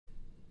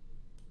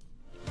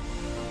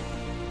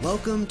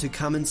Welcome to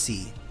Come and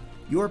See,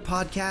 your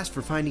podcast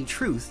for finding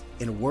truth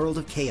in a world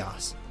of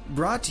chaos.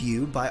 Brought to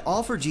you by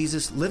All for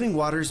Jesus Living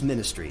Waters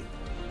Ministry.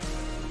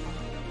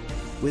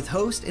 With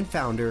host and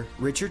founder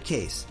Richard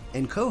Case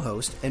and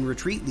co-host and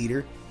retreat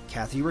leader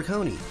Kathy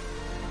Riccone.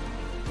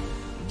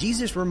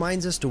 Jesus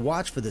reminds us to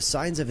watch for the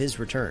signs of his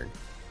return.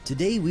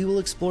 Today we will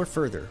explore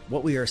further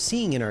what we are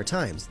seeing in our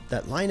times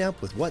that line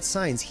up with what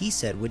signs he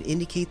said would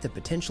indicate the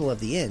potential of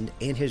the end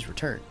and his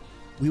return.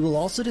 We will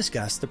also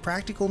discuss the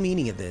practical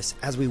meaning of this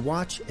as we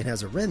watch and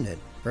as a remnant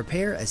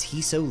prepare as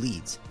he so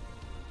leads.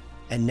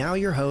 And now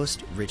your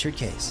host, Richard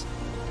Case.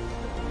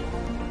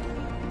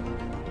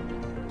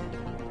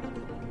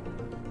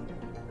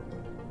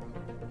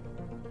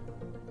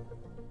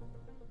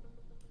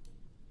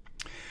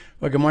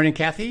 Well, good morning,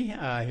 Kathy.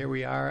 Here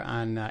we are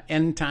on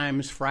End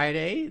Times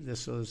Friday.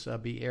 This will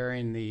be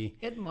airing the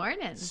Good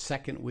morning.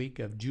 second week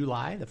of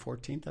July, the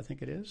 14th, I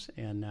think it is.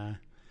 And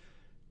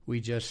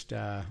we just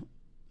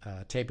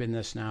taping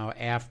this now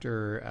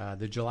after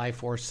the July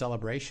 4th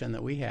celebration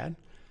that we had.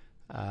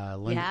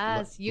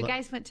 Yes, you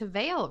guys went to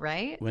Vail,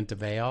 right? Went to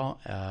Vail.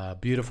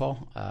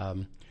 Beautiful.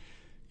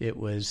 It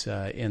was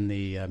in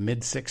the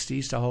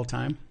mid-60s the whole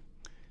time.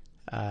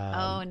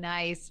 Oh,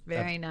 nice.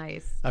 Very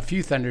nice. A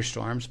few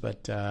thunderstorms,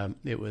 but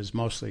it was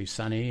mostly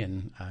sunny,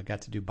 and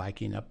got to do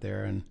biking up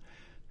there, and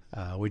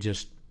we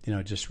just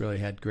really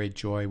had great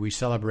joy. We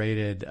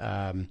celebrated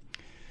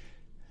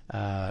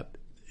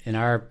in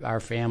our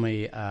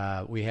family.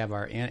 We have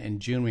in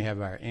June we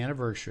have our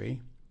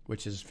anniversary,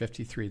 which is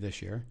 53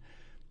 this year.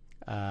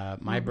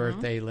 My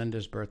birthday,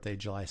 Linda's birthday,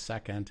 July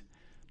 2nd.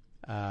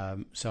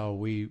 So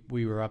we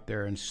were up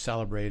there and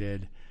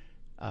celebrated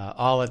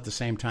all at the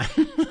same time.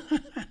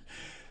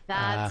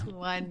 That's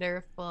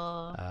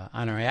wonderful.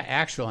 On our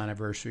actual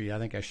anniversary, I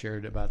think I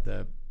shared about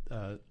the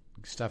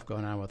stuff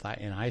going on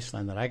in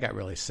Iceland, that I got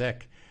really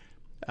sick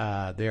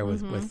there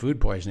with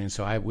food poisoning.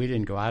 So we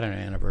didn't go out on an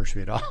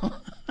anniversary at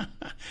all.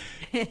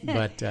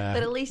 But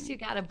at least you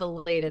got a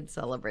belated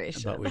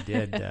celebration. But we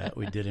did.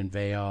 We did in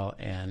Vail,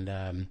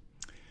 and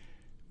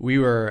we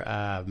were,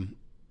 and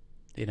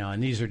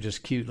these are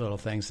just cute little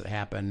things that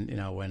happen,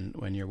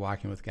 when you're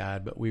walking with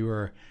God. But we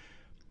were.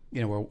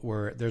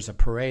 There's a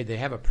parade. They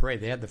have a parade.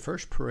 They had the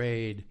first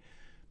parade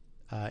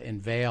in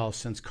Vail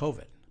since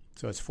COVID.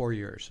 So it's 4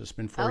 years. It's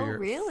been 4 years.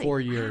 Really? 4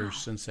 years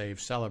since they've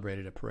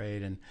celebrated a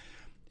parade,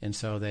 and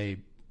so they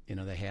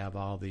have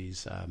all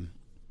these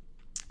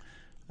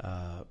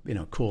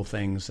cool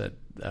things that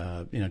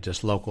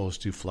just locals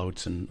do,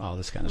 floats and all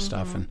this kind of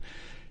stuff,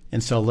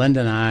 and so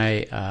Linda and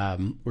I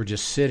were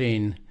just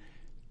sitting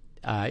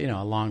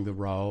along the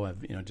row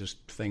of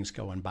just things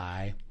going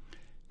by,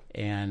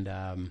 and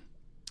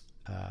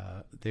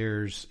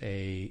there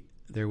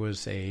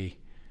was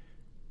a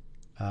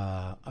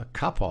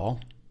couple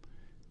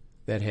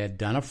that had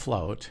done a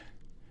float,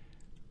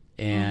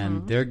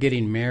 and they're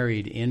getting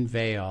married in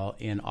Vail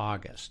in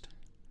August.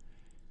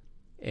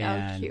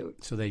 And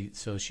cute.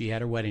 So she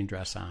had her wedding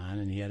dress on,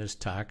 and he had his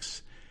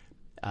tux.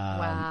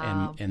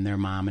 Wow. And their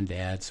mom and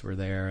dads were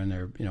there, and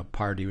their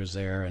party was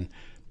there,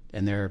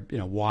 and they're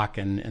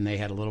walking, and they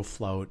had a little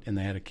float, and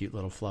they had a cute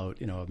little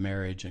float of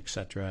marriage,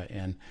 etc.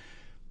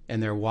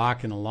 And they're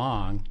walking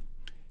along,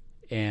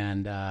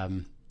 and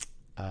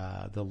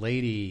the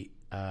lady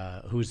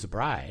who's the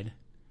bride,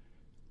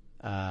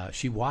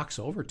 she walks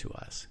over to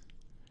us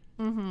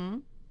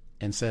and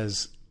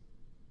says,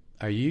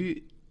 "Are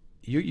you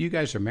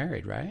guys are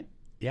married, right?"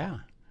 "Yeah."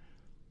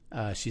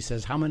 She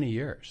says, "How many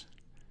years?"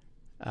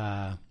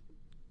 And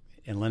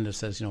Linda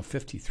says,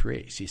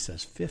 53. She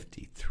says,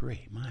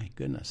 53. My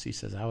goodness. He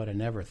says, "I would have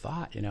never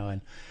thought,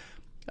 And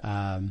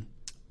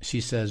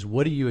she says,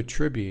 "What do you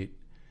attribute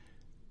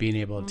being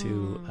able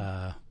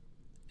to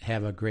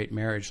have a great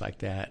marriage like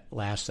that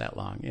last that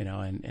long?"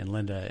 And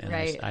Linda and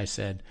right. I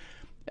said,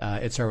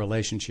 it's our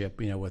relationship,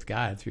 with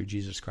God through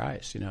Jesus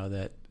Christ,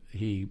 that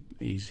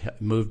he's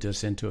moved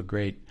us into a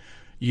great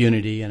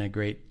unity and a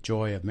great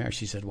joy of marriage.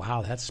 She said,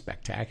 "Wow, that's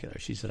spectacular."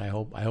 She said, I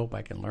hope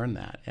I can learn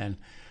that. And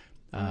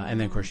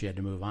then of course she had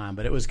to move on,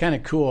 but it was kind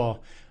of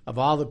cool. Of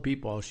all the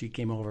people, she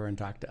came over and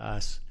talked to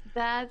us.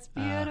 That's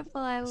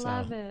beautiful. I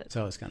love it.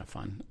 So it was kind of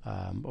fun.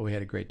 But we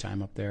had a great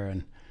time up there,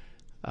 and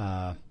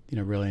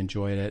really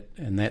enjoyed it.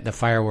 And the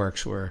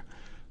fireworks were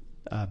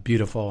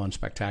beautiful and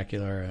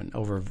spectacular, and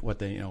over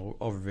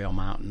over Vail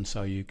Mountain,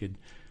 so you could.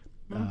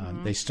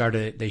 They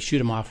shoot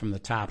them off from the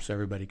top so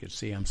everybody could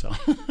see them. So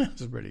it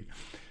was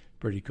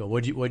pretty cool.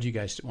 What'd you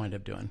guys wind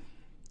up doing?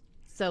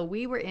 So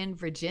we were in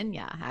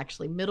Virginia,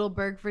 actually,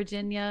 Middleburg,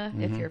 Virginia,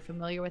 if you're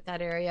familiar with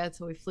that area.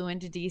 So we flew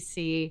into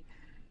D.C.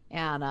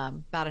 and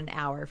about an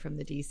hour from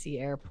the D.C.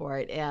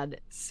 airport, and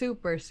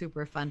super,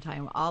 super fun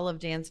time. All of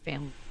Dan's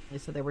family.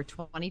 So there were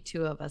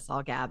 22 of us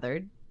all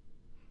gathered,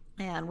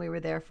 and we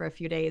were there for a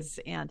few days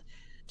and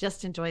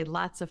just enjoyed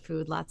lots of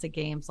food, lots of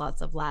games,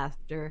 lots of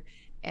laughter.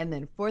 And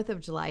then 4th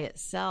of July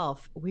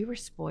itself, we were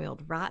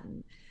spoiled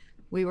rotten.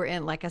 We were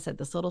in, like I said,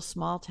 this little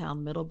small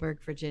town,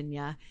 Middleburg,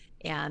 Virginia,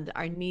 and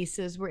our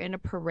nieces were in a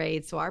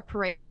parade. So our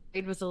parade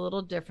was a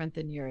little different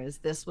than yours.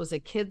 This was a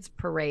kids'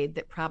 parade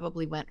that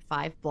probably went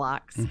 5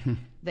 blocks.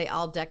 They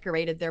all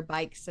decorated their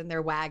bikes and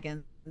their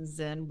wagons,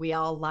 and we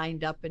all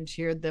lined up and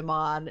cheered them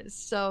on.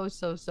 So,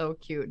 so, so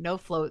cute. No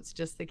floats,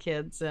 just the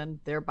kids and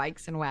their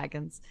bikes and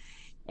wagons.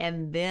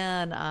 And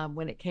then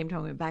when it came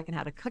time, we went back and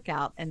had a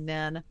cookout. And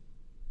then,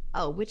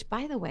 which,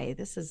 by the way,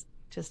 this is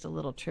just a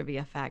little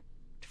trivia fact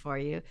for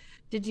you.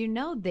 Did you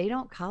know they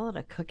don't call it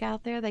a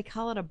cookout there? They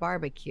call it a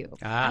barbecue.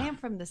 I am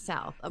from the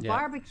South. A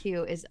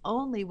barbecue is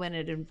only when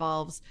it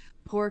involves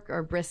pork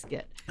or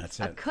brisket. That's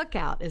it. A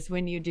cookout is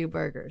when you do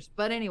burgers.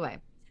 But anyway,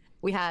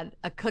 we had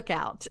a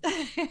cookout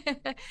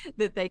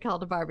that they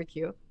called a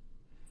barbecue.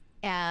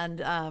 And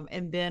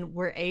then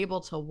we're able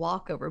to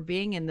walk over.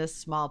 Being in this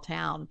small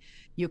town,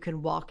 you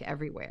can walk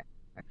everywhere.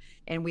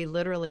 And we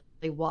literally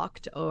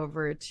walked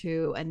over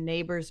to a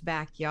neighbor's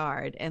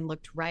backyard and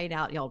looked right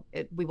out.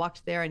 We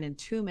walked there, and in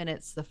 2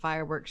 minutes, the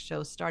fireworks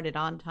show started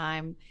on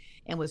time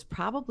and was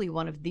probably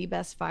one of the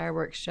best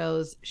fireworks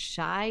shows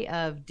shy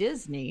of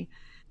Disney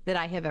that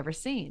I have ever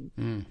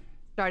seen.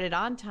 Started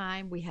on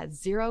time. We had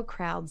zero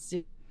crowds,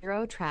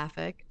 zero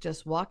traffic,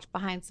 just walked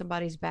behind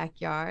somebody's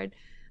backyard,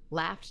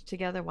 laughed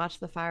together,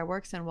 watched the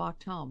fireworks, and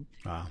walked home.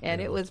 Wow,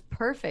 and it was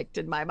perfect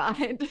in my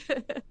mind.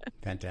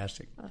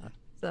 Fantastic.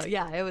 So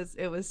yeah,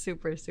 it was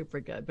super, super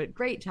good, but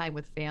great time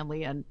with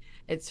family. And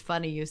it's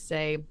funny you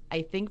say,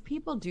 I think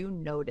people do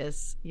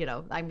notice,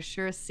 I'm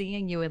sure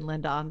seeing you and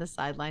Linda on the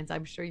sidelines,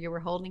 I'm sure you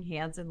were holding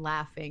hands and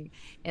laughing,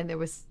 and there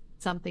was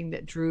something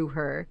that drew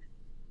her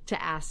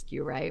to ask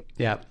you, right?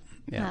 Yeah.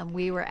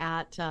 We were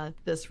at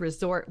this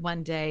resort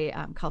one day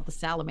called the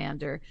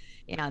Salamander,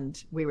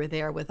 and we were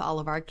there with all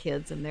of our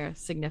kids and their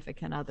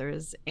significant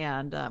others,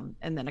 and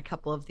then a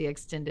couple of the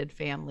extended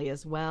family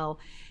as well.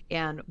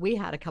 And we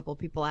had a couple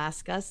people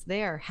ask us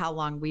there how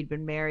long we'd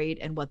been married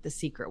and what the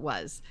secret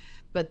was,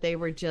 but they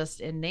were just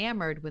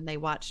enamored when they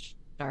watched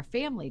our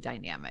family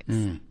dynamics.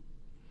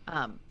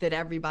 That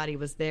everybody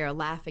was there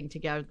laughing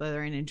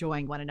together and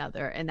enjoying one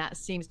another. And that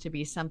seems to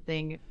be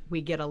something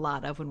we get a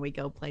lot of when we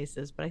go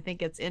places. But I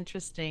think it's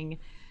interesting,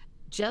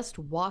 just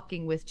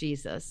walking with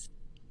Jesus,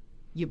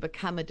 you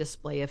become a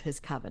display of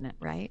his covenant,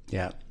 right?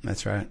 Yeah,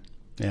 that's right.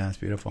 Yeah, it's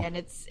beautiful.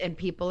 And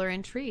people are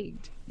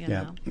intrigued, you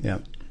know? Yeah.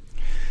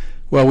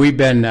 Well, we've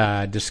been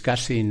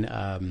discussing,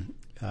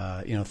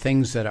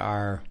 things that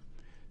are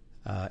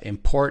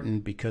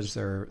important because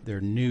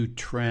they're new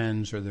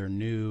trends or they're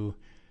new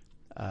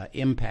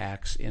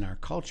impacts in our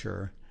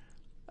culture.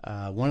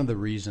 One of the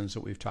reasons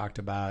that we've talked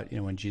about,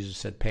 when Jesus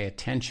said, pay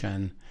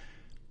attention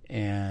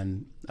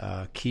and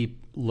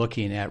keep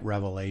looking at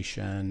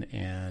Revelation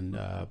and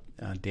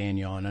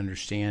Daniel and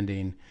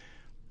understanding,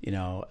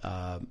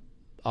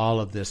 all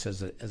of this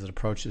as it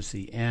approaches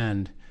the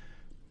end.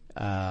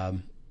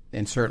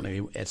 And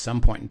certainly at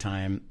some point in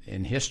time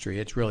in history,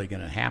 it's really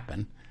going to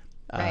happen.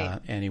 Right.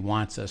 And he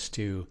wants us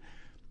to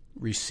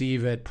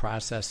receive it,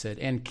 process it,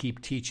 and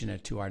keep teaching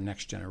it to our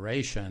next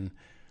generation.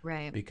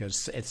 Right.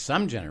 Because at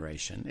some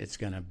generation, it's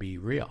going to be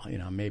real.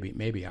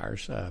 Maybe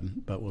ours,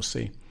 but we'll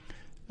see.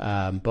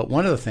 But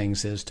one of the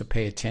things is to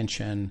pay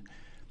attention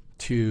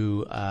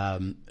to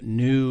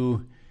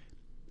new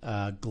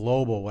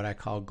global, what I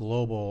call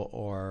global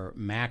or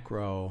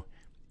macro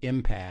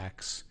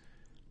impacts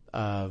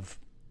of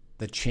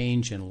the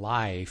change in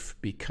life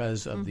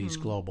because of these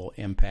global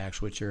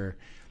impacts, which are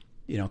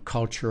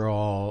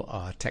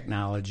cultural,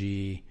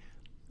 technology,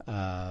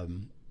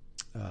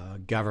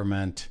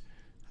 government,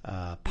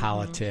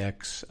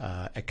 politics,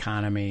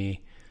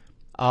 economy,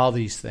 all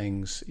these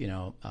things,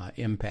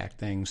 impact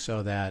things.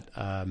 So that,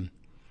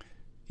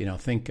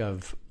 think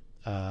of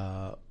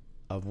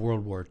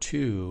World War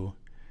II,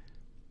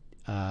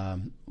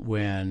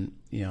 when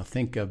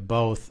think of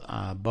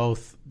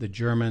both the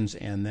Germans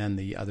and then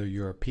the other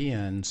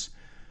Europeans.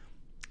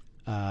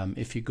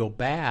 If you go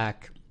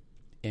back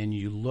and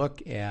you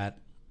look at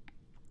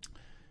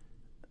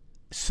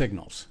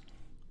signals,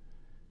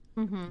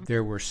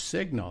 there were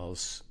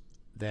signals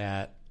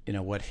that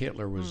what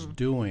Hitler was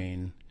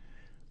doing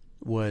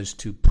was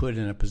to put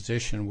in a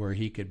position where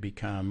he could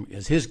become,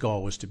 as his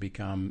goal was to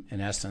become, in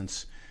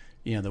essence,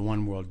 the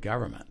one world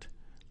government.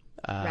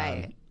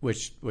 Right.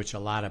 Which a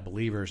lot of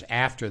believers,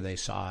 after they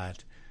saw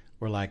it,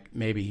 were like,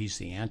 maybe he's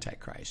the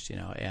Antichrist,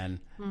 and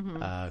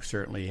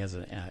certainly has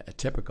a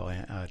typical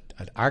an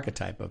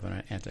archetype of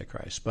an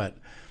Antichrist. But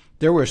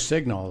there were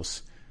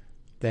signals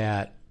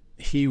that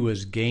he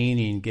was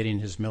getting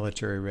his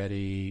military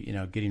ready,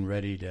 getting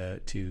ready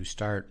to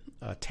start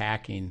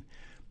attacking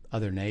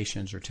other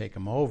nations or take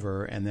them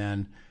over. And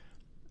then,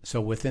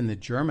 so within the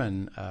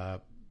German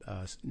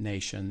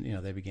nation,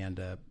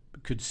 they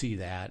could see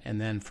that. And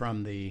then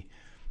from the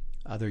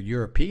other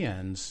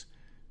Europeans,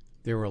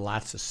 there were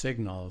lots of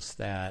signals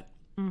that,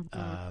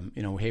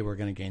 hey, we're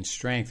going to gain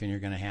strength and you're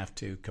going to have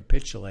to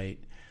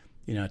capitulate,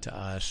 to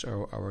us,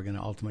 or we're going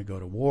to ultimately go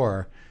to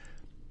war.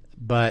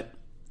 But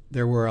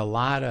there were a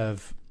lot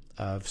of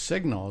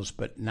signals,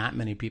 but not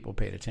many people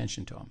paid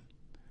attention to them.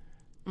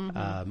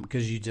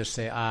 Because you just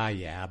say,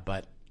 yeah,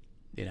 but,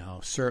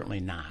 certainly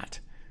not.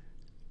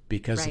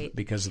 because Right.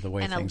 because of the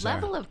way And things a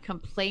level are. of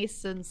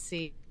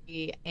complacency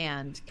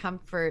and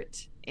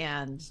comfort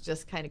and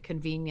just kind of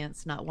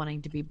convenience, not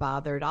wanting to be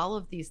bothered. All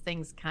of these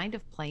things kind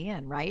of play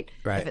in, right?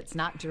 Right. If it's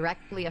not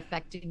directly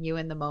affecting you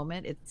in the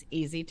moment, it's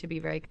easy to be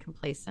very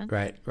complacent.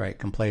 Right,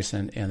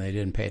 complacent, and they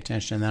didn't pay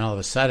attention. And then all of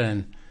a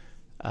sudden,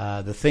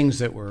 the things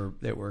that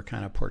were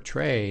kind of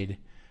portrayed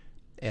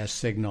as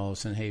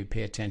signals, and hey,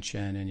 pay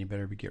attention, and you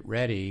better get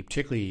ready.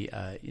 Particularly,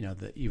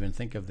 even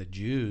think of the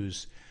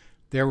Jews.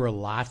 There were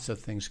lots of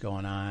things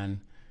going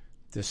on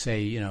to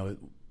say, you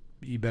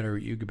better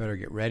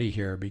get ready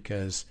here,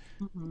 because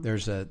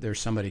there's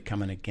somebody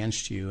coming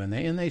against you, and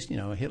they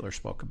Hitler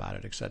spoke about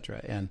it,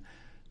 etc. And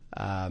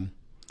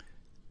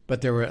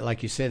but there were,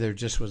 like you say, there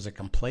just was a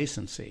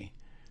complacency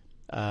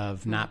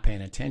of not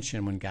paying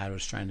attention when God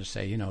was trying to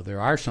say, there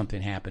are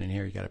something happening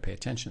here, you got to pay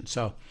attention.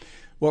 So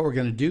what we're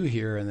going to do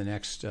here in the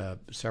next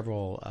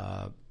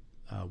several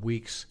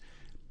weeks,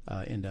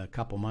 into a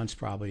couple months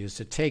probably, is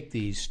to take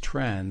these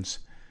trends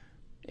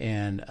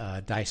and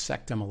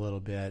dissect them a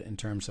little bit in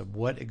terms of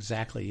what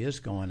exactly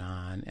is going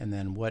on, and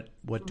then what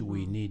do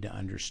we need to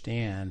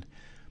understand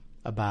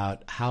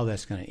about how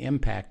that's going to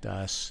impact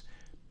us.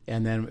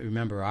 And then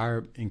remember,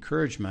 our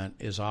encouragement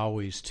is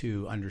always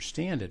to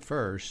understand it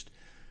first,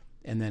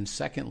 and then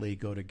secondly,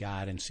 go to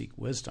God and seek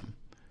wisdom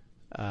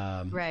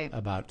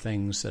about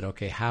things that,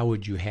 okay, how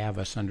would you have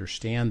us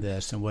understand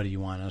this, and what do you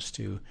want us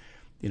to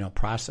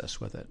process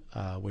with it,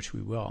 which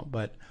we will.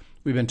 But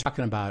we've been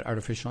talking about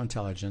artificial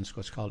intelligence,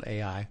 what's called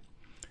AI.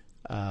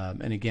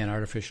 And again,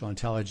 artificial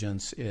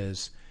intelligence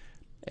is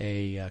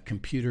a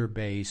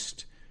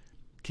computer-based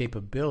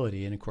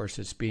capability, and of course,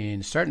 it's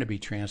starting to be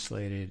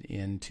translated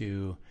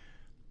into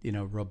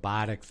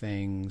robotic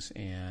things,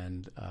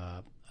 and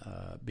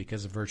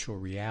because of virtual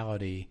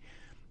reality,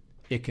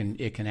 it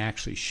can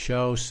actually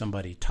show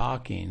somebody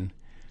talking,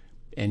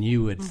 and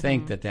you would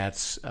think that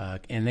that's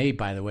and they,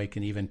 by the way,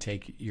 can even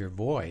take your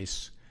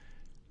voice.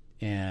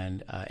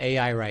 And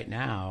AI right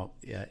now,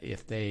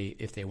 if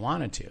they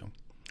wanted to,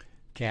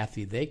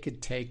 Kathy, they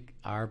could take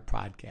our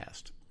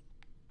podcast,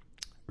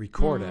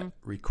 record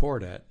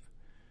it,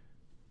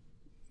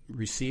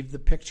 receive the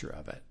picture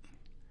of it,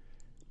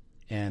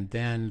 and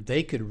then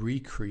they could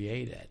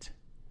recreate it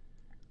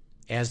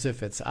as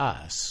if it's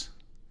us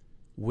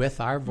with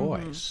our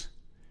voice,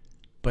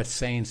 but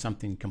saying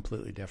something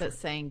completely different. But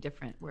saying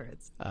different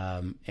words.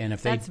 And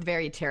if that's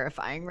very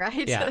terrifying,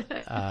 right? Yeah.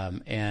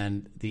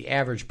 And the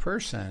average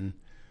person,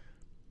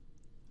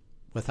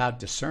 without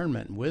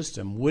discernment and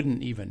wisdom,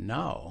 wouldn't even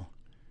know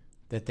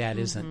that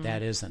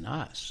isn't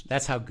us.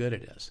 That's how good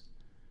it is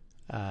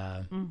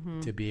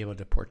to be able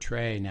to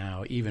portray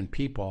now even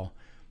people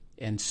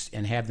and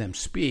have them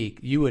speak.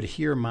 You would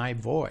hear my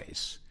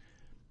voice,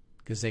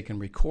 because they can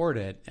record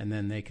it, and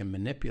then they can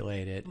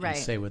manipulate it and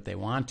say what they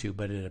want to,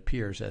 but it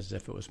appears as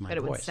if it was my voice.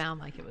 But it would sound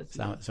like it was.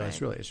 So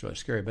it's really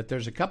scary. But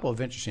there's a couple of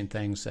interesting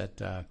things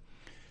that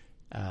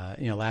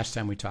last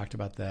time we talked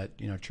about that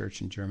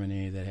church in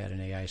Germany that had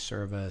an AI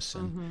service,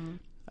 and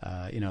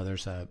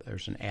there's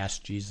an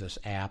Ask Jesus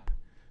app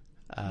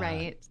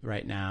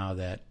right now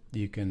that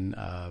you can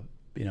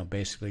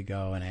basically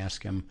go and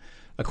ask him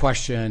a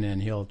question,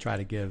 and he'll try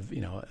to give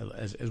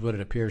as what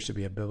it appears to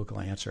be a biblical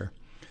answer.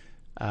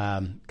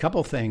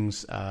 Couple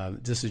things.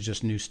 This is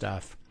just new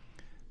stuff.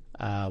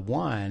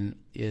 One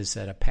is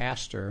that a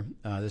pastor,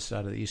 this is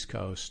out of the East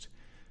Coast,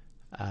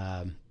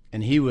 and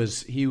he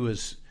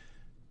was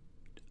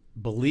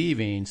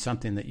believing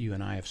something that you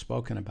and I have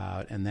spoken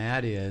about, and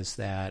that is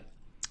that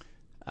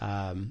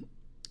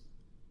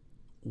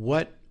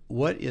what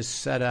is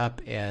set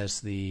up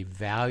as the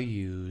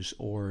values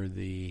or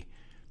the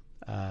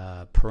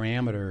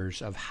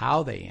parameters of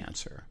how they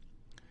answer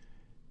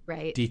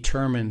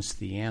determines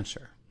the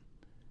answer.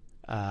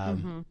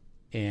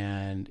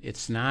 And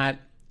it's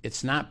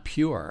not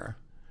pure,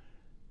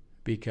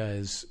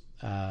 because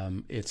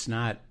it's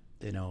not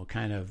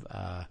kind of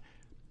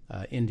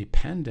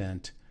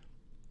independent.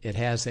 It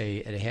has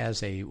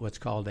a what's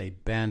called a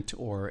bent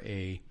or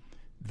a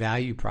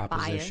value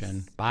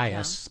proposition.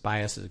 Bias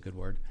is a good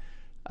word.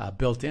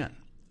 Built in,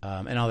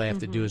 and all they have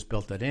to do is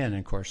build it in, and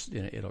of course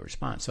it'll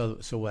respond.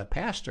 So what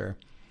pastor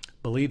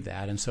believed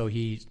that, and so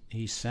he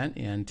sent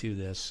into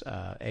this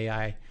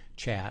AI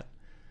chat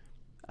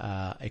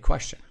a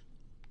question,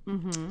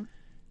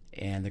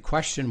 and the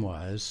question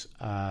was,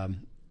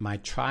 my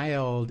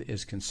child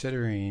is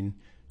considering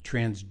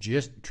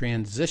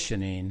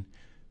transitioning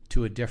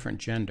to a different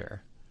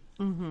gender.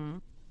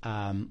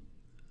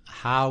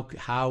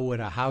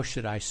 How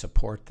should I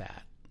support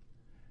that?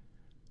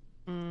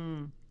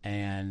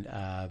 And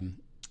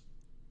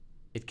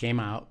it came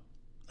out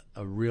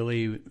a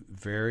really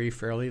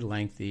fairly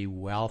lengthy,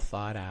 well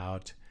thought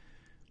out,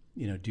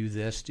 do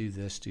this, do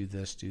this, do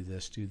this, do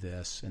this, do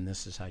this, and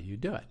this is how you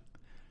do it.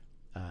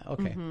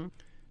 Okay.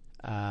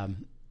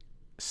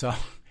 So,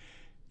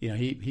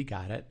 he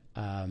got it.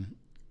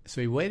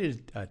 So he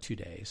waited 2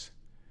 days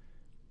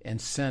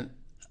and sent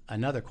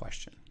another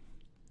question.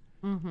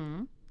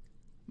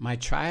 My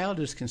child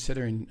is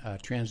considering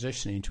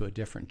transitioning to a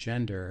different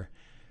gender.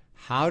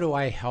 how do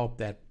I help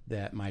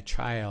that my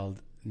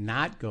child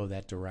not go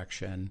that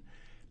direction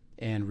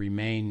and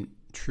remain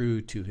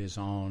true to his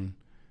own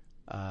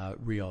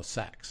real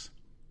sex?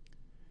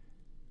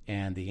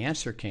 And the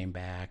answer came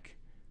back,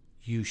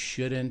 you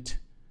shouldn't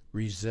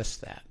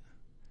resist that.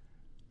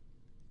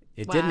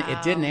 It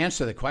didn't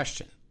answer the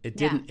question. It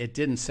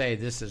didn't say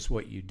this is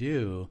what you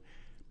do.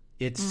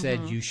 It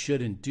said you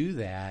shouldn't do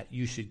that.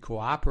 You should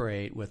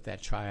cooperate with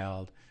that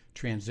child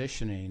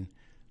transitioning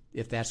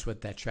if that's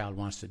what that child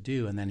wants to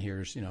do. And then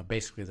here's,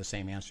 basically the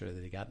same answer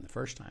that he got in the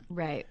first time.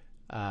 Right.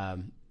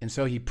 And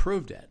so he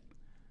proved it,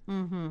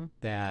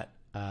 that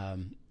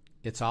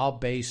it's all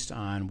based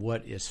on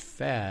what is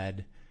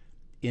fed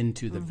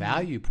into the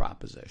value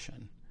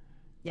proposition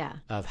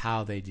of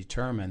how they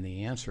determine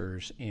the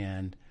answers.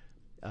 And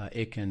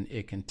it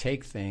can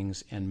take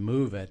things and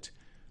move it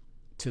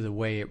to the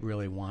way it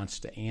really wants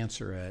to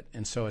answer it.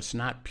 And so it's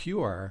not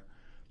pure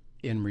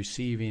in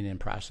receiving and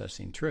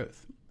processing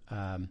truth.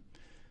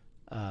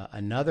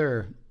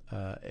 Another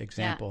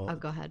example. Oh,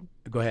 go ahead.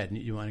 Go ahead.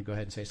 You want to go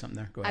ahead and say something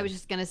there? Go ahead. I was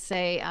just going to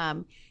say,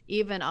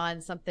 even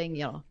on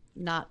something,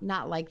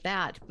 not like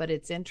that, but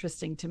it's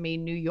interesting to me.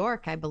 New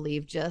York, I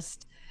believe,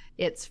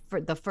 it's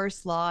for the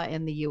first law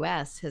in the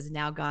U.S. has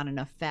now gone in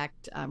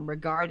effect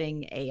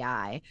regarding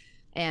AI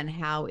and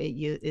how it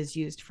is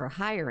used for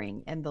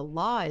hiring. And the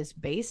law is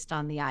based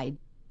on the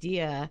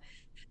idea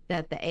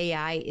that the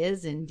AI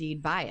is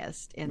indeed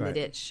biased and that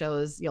it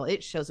shows a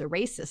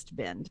racist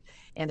bend.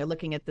 And they're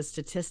looking at the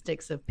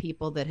statistics of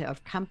people that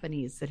have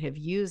companies that have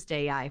used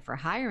AI for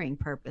hiring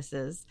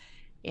purposes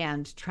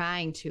and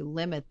trying to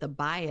limit the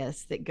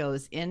bias that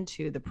goes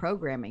into the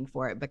programming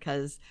for it,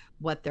 because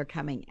what they're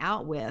coming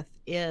out with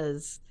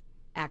is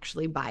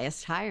actually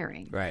biased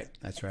hiring. Right.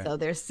 That's right. So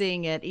they're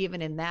seeing it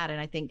even in that. And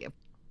I think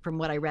from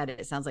what I read,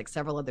 it sounds like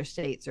several other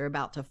states are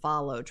about to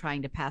follow,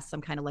 trying to pass some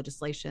kind of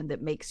legislation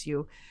that makes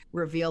you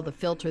reveal the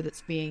filter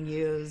that's being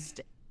used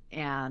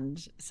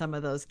and some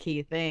of those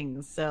key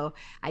things. So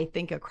I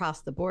think across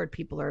the board,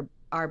 people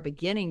are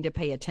beginning to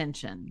pay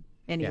attention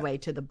anyway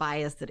to the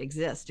bias that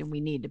exists, and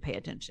we need to pay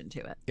attention to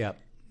it. Yep.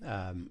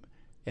 And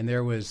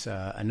there was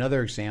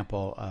another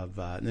example of,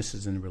 and this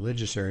is in the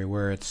religious area,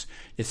 where it's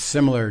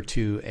similar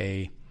to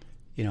a,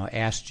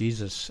 Ask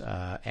Jesus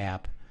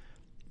app.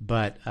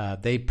 But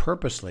they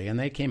purposely, and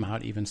they came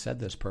out, even said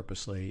this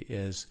purposely,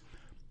 is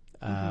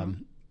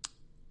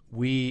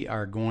we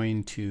are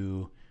going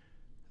to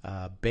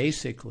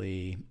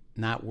basically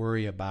not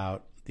worry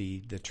about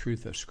the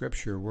truth of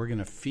Scripture. We're going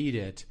to feed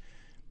it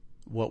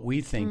what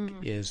we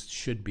think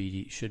should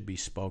be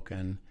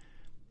spoken,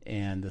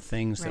 and the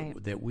things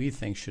that we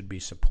think should be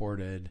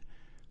supported.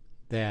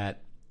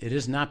 That it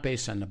is not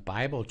based on the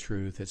Bible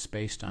truth. It's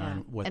based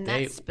on what and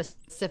they... that's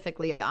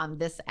specifically on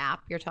this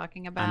app you're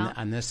talking about?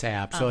 On this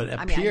app. So it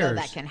appears... I know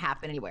that can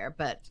happen anywhere,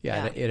 but...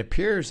 It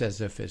appears as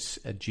if it's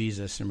a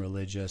Jesus and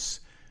religious,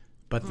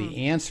 but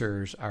the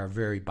answers are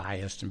very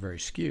biased and very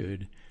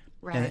skewed.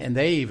 Right. And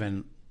they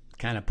even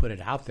kind of put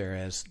it out there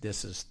as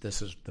this is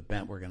the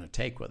bent we're going to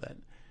take with it.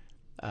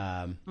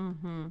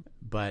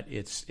 But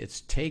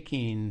it's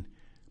taking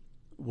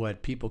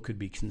what people could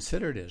be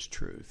considered as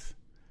truth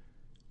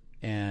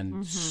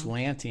and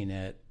slanting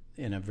it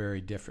in a very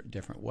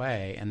different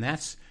way.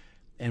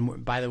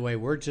 And by the way,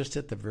 we're just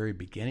at the very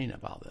beginning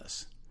of all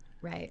this.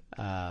 Right.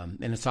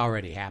 And it's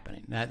already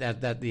happening.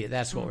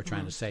 That's what we're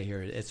trying to say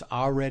here. It's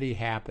already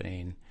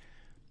happening,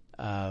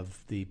 of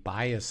the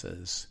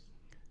biases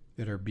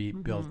that are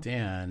built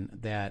in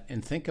that,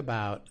 and think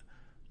about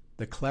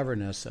the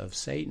cleverness of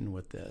Satan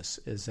with this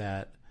is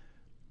that,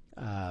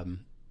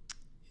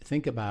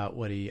 think about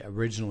what he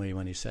originally,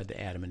 when he said to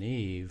Adam and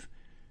Eve,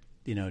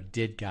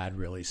 did God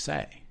really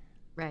say?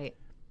 Right.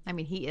 I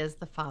mean, he is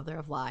the father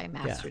of lie,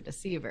 master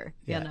deceiver,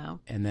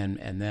 And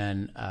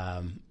then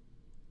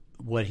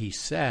what he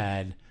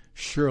said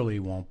surely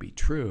won't be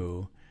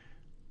true.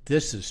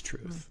 This is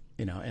truth,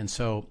 And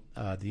so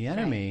the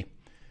enemy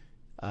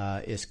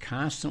is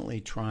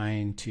constantly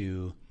trying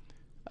to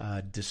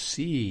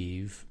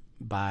deceive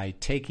by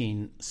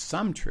taking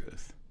some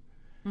truth,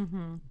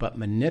 but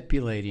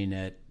manipulating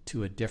it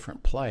to a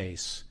different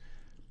place,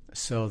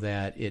 so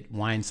that it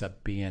winds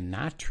up being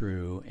not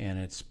true,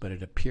 but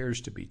it appears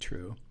to be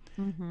true,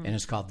 and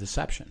it's called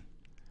deception.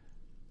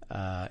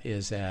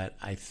 Is that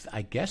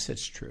I guess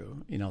it's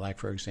true, like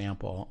for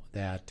example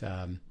that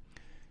right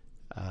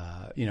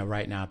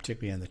now,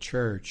 particularly in the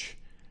church,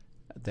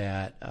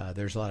 that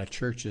there's a lot of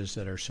churches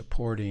that are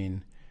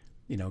supporting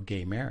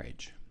gay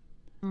marriage,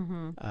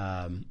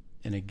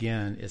 and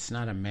again, it's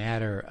not a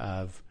matter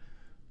of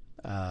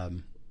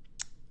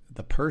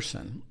the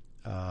person.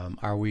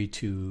 Are we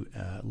to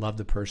love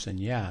the person?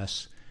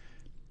 Yes.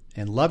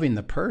 And loving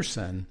the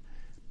person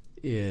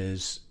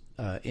is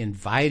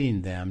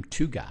inviting them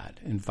to God,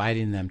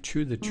 inviting them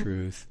to the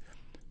truth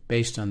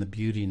based on the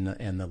beauty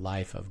and the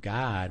life of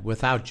God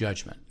without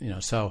judgment.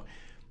 So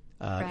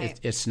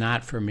it's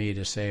not for me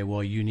to say,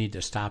 well, you need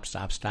to stop,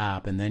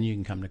 and then you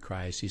can come to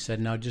Christ. He said,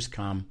 no, just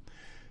come.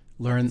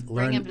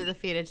 Bring him to the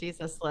feet of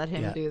Jesus. Let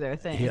him do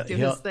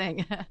his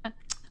thing.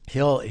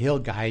 He'll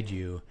guide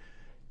you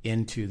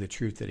into the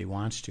truth that he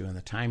wants to and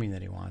the timing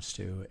that he wants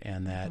to,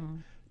 and that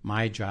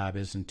my job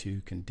isn't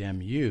to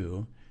condemn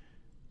you,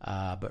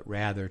 but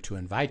rather to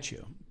invite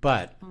you.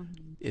 But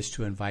is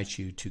to invite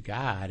you to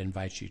God,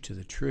 invite you to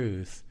the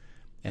truth,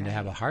 and to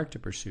have a heart to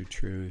pursue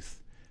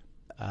truth,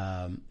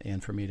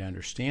 and for me to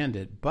understand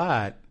it.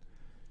 But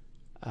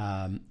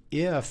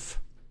if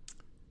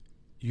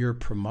your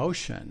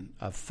promotion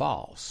of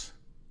false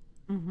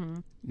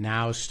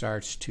now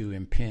starts to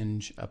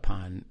impinge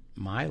upon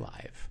my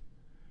life,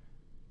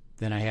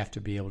 then I have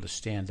to be able to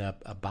stand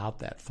up about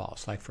that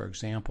false. Like, for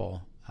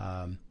example,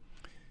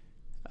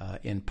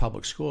 in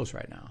public schools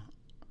right now,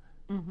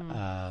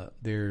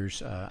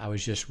 I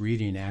was just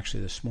reading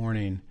actually this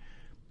morning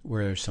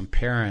where some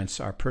parents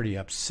are pretty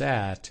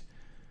upset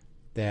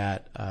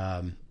that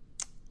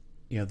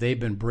they've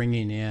been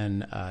bringing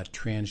in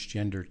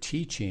transgender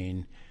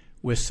teaching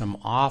with some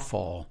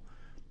awful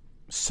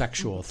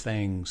sexual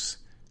things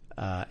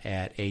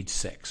at age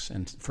 6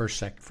 and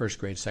first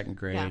grade, second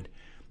grade.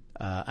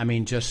 I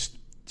mean, just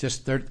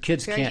their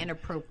kids very can't.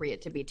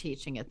 Inappropriate to be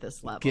teaching at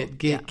this level.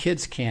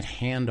 Kids can't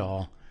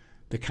handle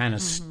the kind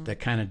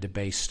of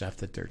debased stuff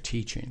that they're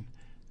teaching,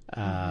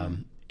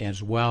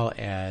 as well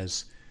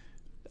as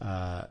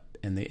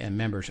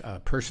members, a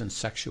person's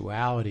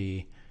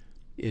sexuality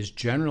is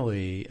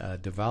generally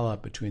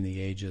developed between the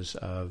ages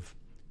of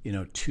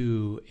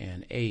 2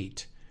 and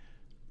 8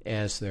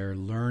 as they're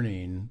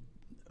learning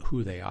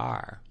who they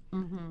are.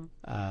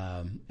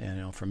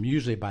 And from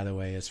usually, by the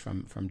way, it's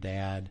from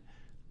dad,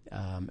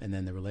 and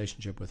then the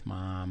relationship with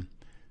mom,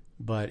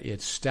 but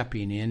it's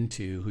stepping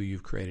into who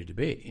you've created to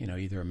be,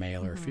 either a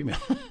male or a female,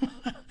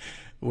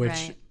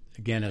 which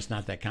again, it's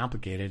not that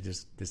complicated.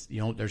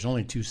 There's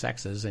only 2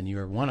 sexes and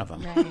you're one of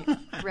them.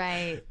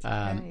 Right.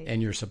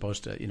 And you're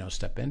supposed to,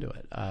 step into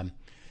it.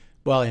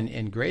 Well,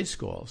 in grade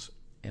schools,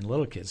 in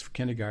little kids,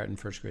 kindergarten,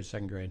 first grade,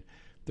 second grade,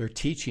 they're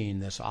teaching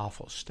this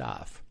awful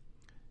stuff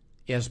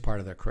as part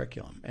of their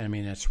curriculum. And I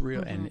mean, it's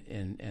real,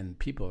 and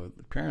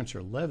parents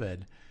are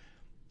livid.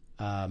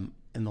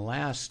 In the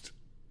last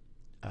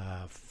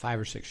 5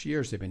 or 6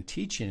 years, they've been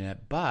teaching it,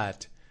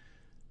 but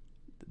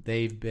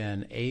they've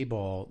been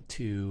able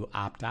to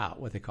opt out,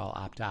 what they call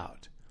opt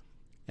out.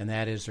 And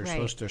that is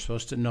they're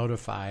supposed to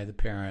notify the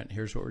parent,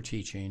 here's what we're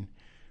teaching.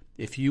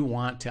 If you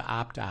want to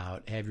opt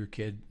out, have your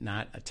kid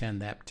not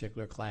attend that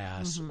particular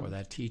class or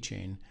that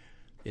teaching,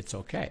 it's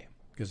okay,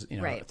 because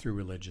through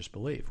religious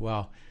belief.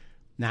 Well,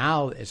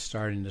 now it's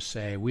starting to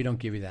say, we don't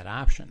give you that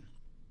option.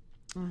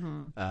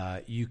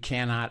 You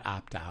cannot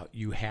opt out.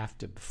 You have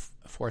to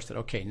force it.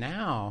 Okay,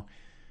 now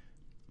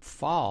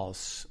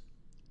false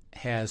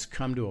has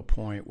come to a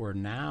point where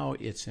now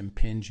it's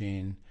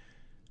impinging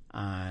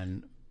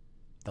on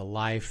the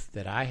life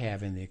that I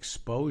have and the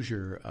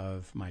exposure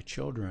of my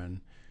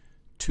children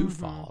to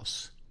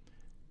false.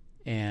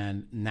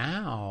 And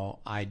now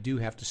I do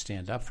have to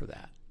stand up for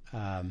that.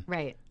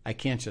 I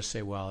can't just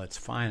say, well, it's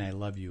fine, I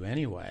love you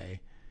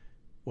anyway.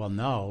 Well,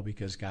 no,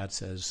 because God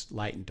says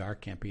light and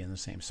dark can't be in the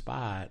same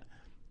spot.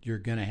 You're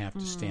going to have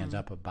to stand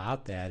up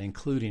about that,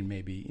 including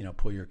maybe,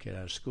 pull your kid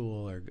out of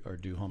school or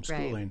do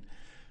homeschooling.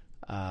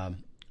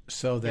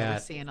 So that we're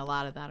seeing a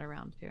lot of that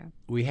around here.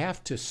 We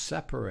have to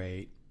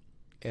separate,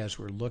 as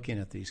we're looking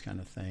at these kind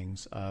of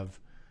things, of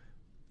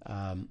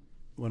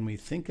when we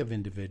think of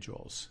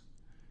individuals,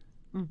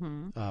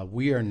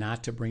 we are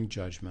not to bring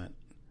judgment,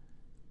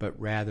 but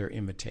rather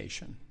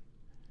invitation.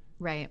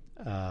 Right.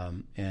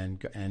 And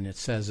it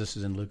says, this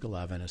is in Luke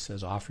 11, it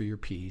says, offer your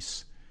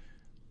peace.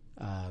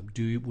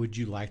 Would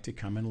you like to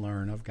come and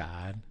learn of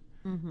God?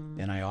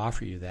 And I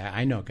offer you that.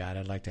 I know God.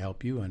 I'd like to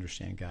help you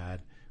understand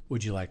God.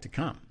 Would you like to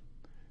come?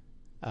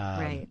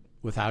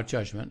 Without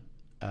judgment.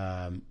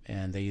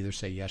 And they either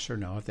say yes or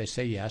no. If they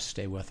say yes,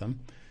 stay with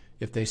them.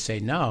 If they say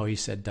no, he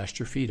said, dust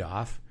your feet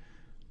off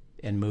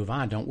and move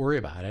on. Don't worry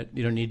about it.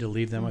 You don't need to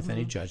leave them with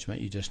any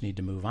judgment. You just need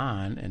to move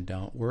on and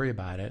don't worry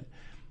about it.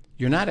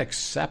 You're not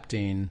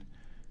accepting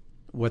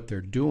what they're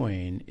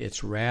doing.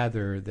 It's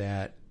rather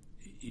that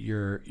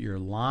your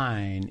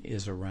line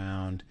is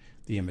around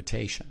the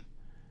invitation.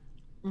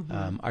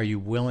 Are you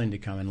willing to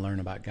come and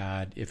learn about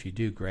God? If you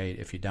do, great.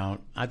 If you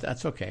don't,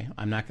 that's okay.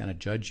 I'm not going to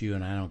judge you,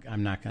 and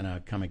I'm not going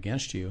to come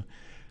against you.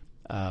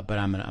 But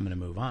I'm going to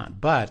move on.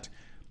 But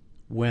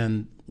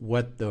when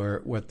what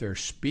they're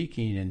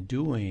speaking and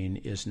doing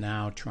is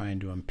now trying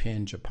to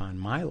impinge upon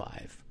my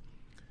life,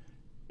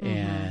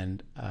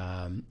 and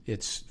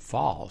it's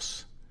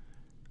false,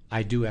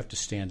 I do have to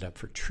stand up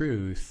for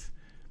truth.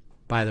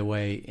 By the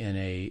way, in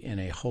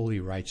a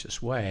holy,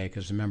 righteous way,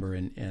 because remember,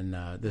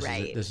 this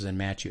is in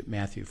Matthew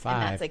 5.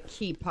 And that's a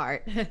key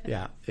part.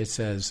 Yeah, it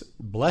says,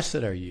 "Blessed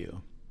are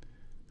you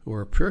who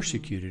are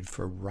persecuted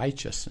for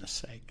righteousness'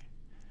 sake,"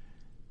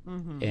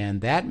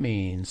 and that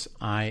means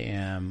I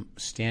am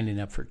standing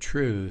up for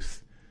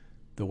truth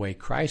the way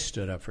Christ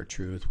stood up for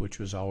truth, which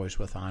was always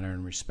with honor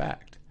and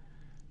respect.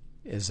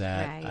 Is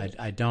that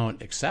I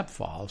don't accept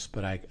false,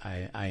 but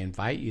I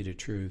invite you to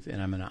truth, and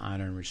I'm going to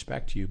honor and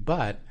respect you,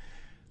 but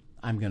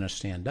I'm going to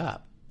stand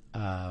up.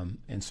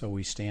 And so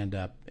we stand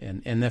up,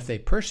 and if they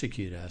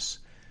persecute us,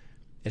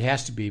 it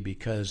has to be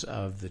because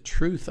of the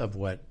truth of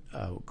what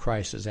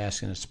Christ is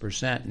asking us to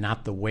present,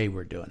 not the way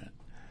we're doing it.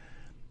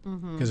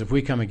 Because if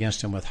we come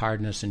against him with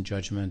hardness and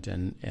judgment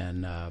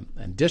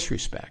and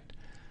disrespect,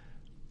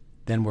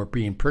 then we're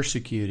being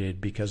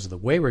persecuted because of the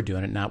way we're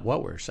doing it, not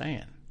what we're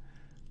saying.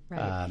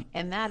 Right.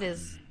 And that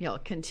is,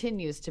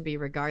 continues to be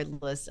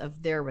regardless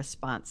of their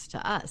response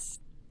to us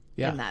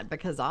in that,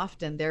 because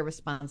often their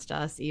response to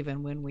us,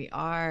 even when we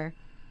are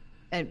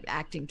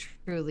acting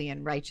truly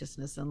in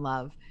righteousness and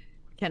love,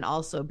 can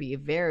also be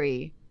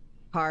very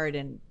hard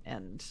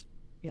and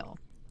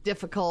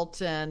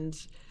difficult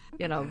and,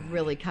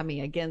 really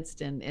coming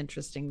against in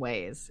interesting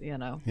ways,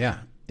 Yeah.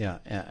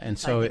 And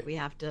so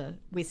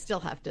we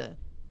still have to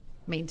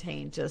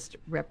maintain just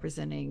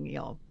representing,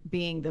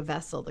 being the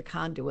vessel, the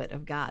conduit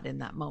of God in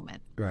that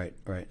moment. Right.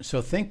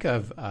 So think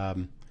of,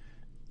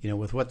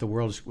 with what the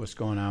world what's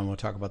going on, we'll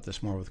talk about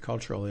this more with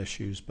cultural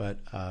issues, but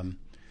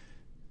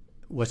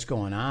what's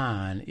going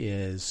on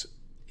is,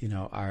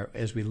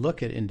 as we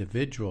look at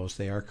individuals,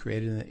 they are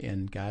created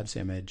in God's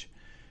image,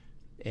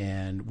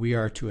 and we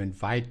are to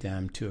invite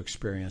them to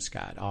experience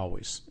God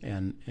always.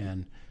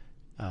 And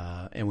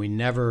we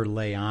never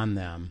lay on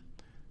them,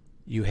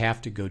 you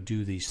have to go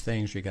do these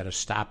things, you got to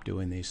stop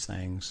doing these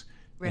things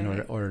in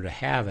order to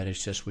have it.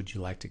 It's just, would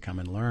you like to come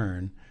and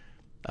learn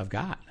of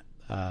God?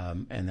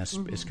 And that's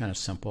it's kind of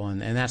simple,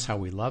 and that's how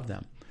we love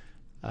them.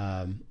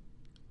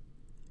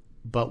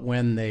 But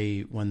when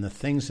the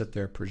things that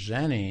they're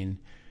presenting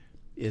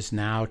is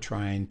now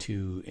trying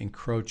to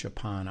encroach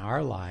upon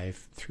our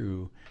life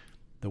through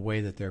the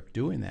way that they're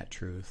doing that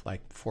truth,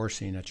 like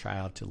forcing a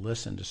child to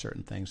listen to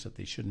certain things that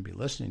they shouldn't be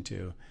listening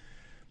to,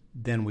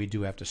 then we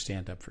do have to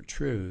stand up for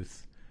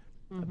truth,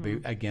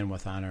 again,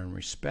 with honor and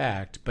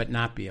respect, but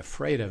not be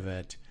afraid of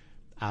it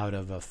out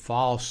of a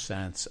false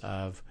sense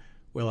of,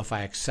 well, if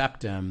I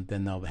accept them,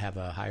 then they'll have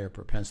a higher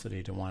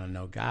propensity to want to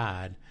know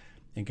God.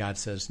 And God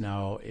says,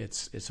 no,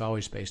 it's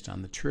always based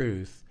on the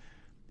truth,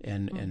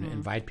 and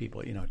invite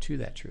people, to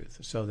that truth.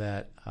 So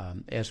that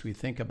as we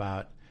think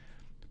about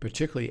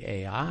particularly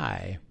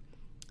AI,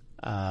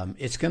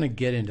 it's going to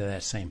get into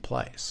that same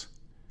place.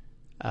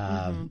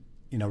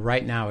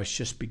 Right now it's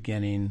just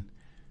beginning.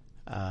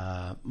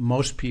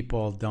 Most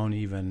people don't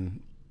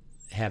even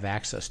have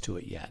access to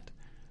it yet,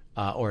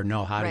 or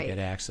know how to get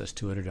access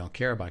to it, or don't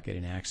care about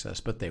getting access,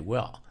 but they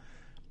will.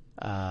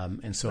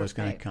 And so it's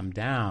going to come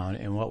down.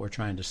 And what we're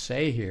trying to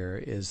say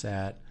here is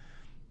that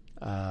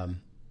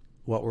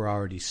what we're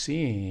already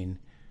seeing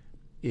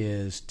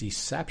is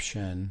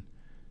deception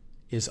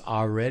is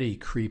already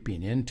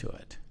creeping into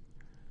it.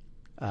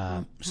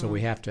 So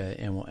we have to,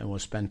 and we'll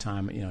spend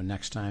time,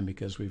 next time,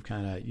 because we've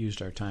kind of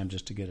used our time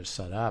just to get it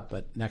set up.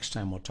 But next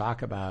time we'll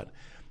talk about,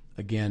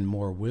 again,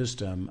 more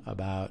wisdom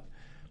about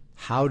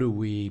how do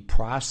we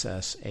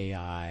process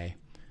AI.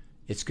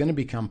 It's going to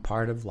become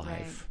part of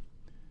life.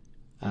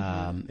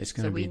 It's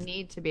going to be. So we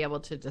need to be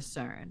able to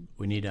discern.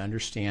 We need to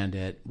understand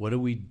it. What do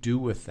we do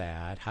with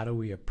that? How do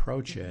we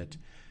approach it?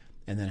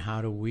 And then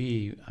how do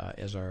we,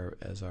 as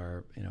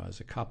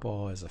a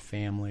couple, as a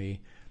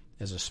family,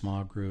 as a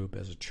small group,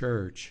 as a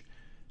church,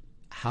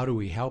 how do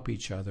we help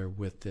each other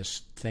with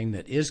this thing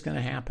that is going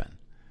to happen?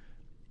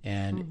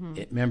 And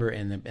remember,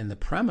 and the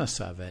premise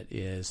of it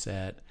is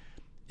that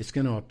it's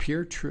going to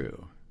appear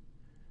true,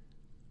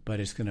 but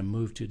it's going to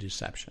move to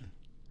deception.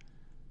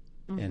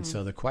 And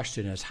so the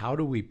question is, how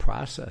do we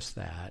process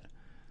that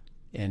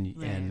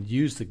and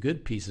use the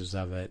good pieces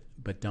of it,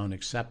 but don't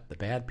accept the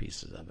bad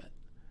pieces of it?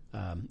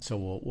 So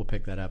we'll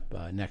pick that up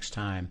next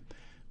time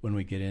when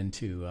we get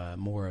into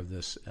more of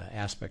this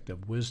aspect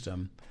of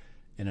wisdom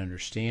and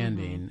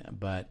understanding,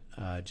 but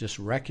just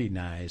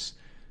recognize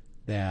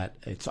that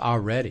it's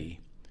already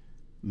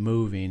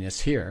moving.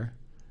 It's here.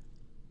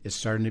 It's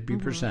starting to be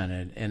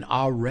presented, and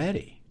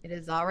already it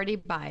is already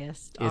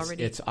biased.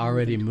 It's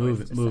already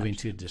moving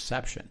to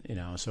deception.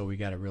 So we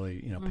got to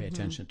really pay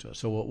attention to it.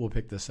 So we'll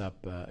pick this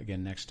up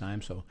again next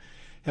time. So,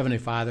 Heavenly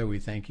Father, we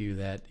thank you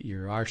that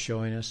you are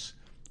showing us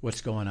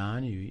what's going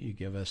on. You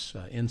give us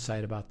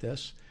insight about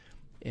this,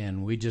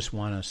 and we just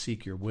want to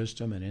seek your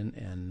wisdom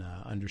and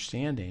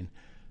understanding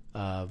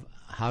of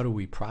how do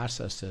we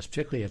process this,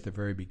 particularly at the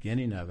very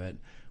beginning of it.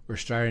 We're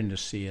starting to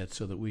see it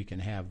so that we can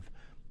have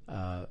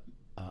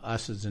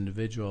us as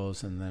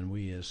individuals, and then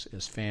we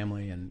as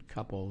family and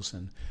couples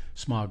and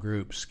small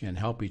groups can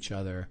help each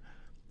other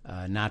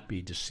not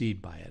be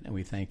deceived by it. And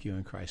we thank you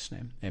in Christ's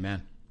name.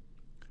 Amen.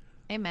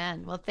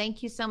 Amen. Well,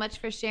 thank you so much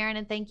for sharing,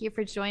 and thank you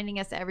for joining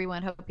us,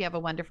 everyone. Hope you have a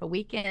wonderful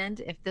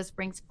weekend. If this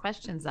brings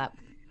questions up,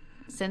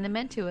 send them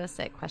in to us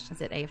at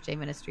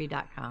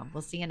questions@afjministry.com.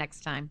 We'll see you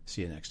next time.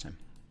 See you next time.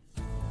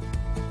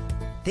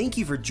 Thank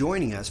you for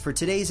joining us for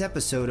today's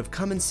episode of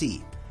Come and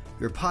See,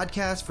 your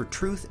podcast for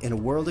truth in a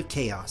world of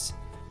chaos.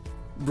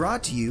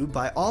 Brought to you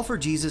by All for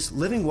Jesus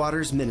Living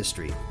Waters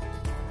Ministry.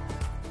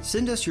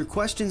 Send us your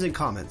questions and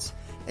comments,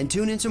 and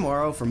tune in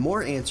tomorrow for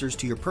more answers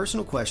to your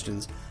personal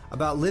questions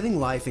about living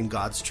life in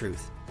God's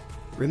truth.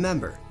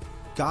 Remember,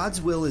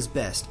 God's will is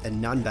best and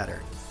none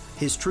better.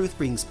 His truth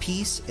brings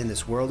peace in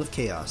this world of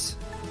chaos.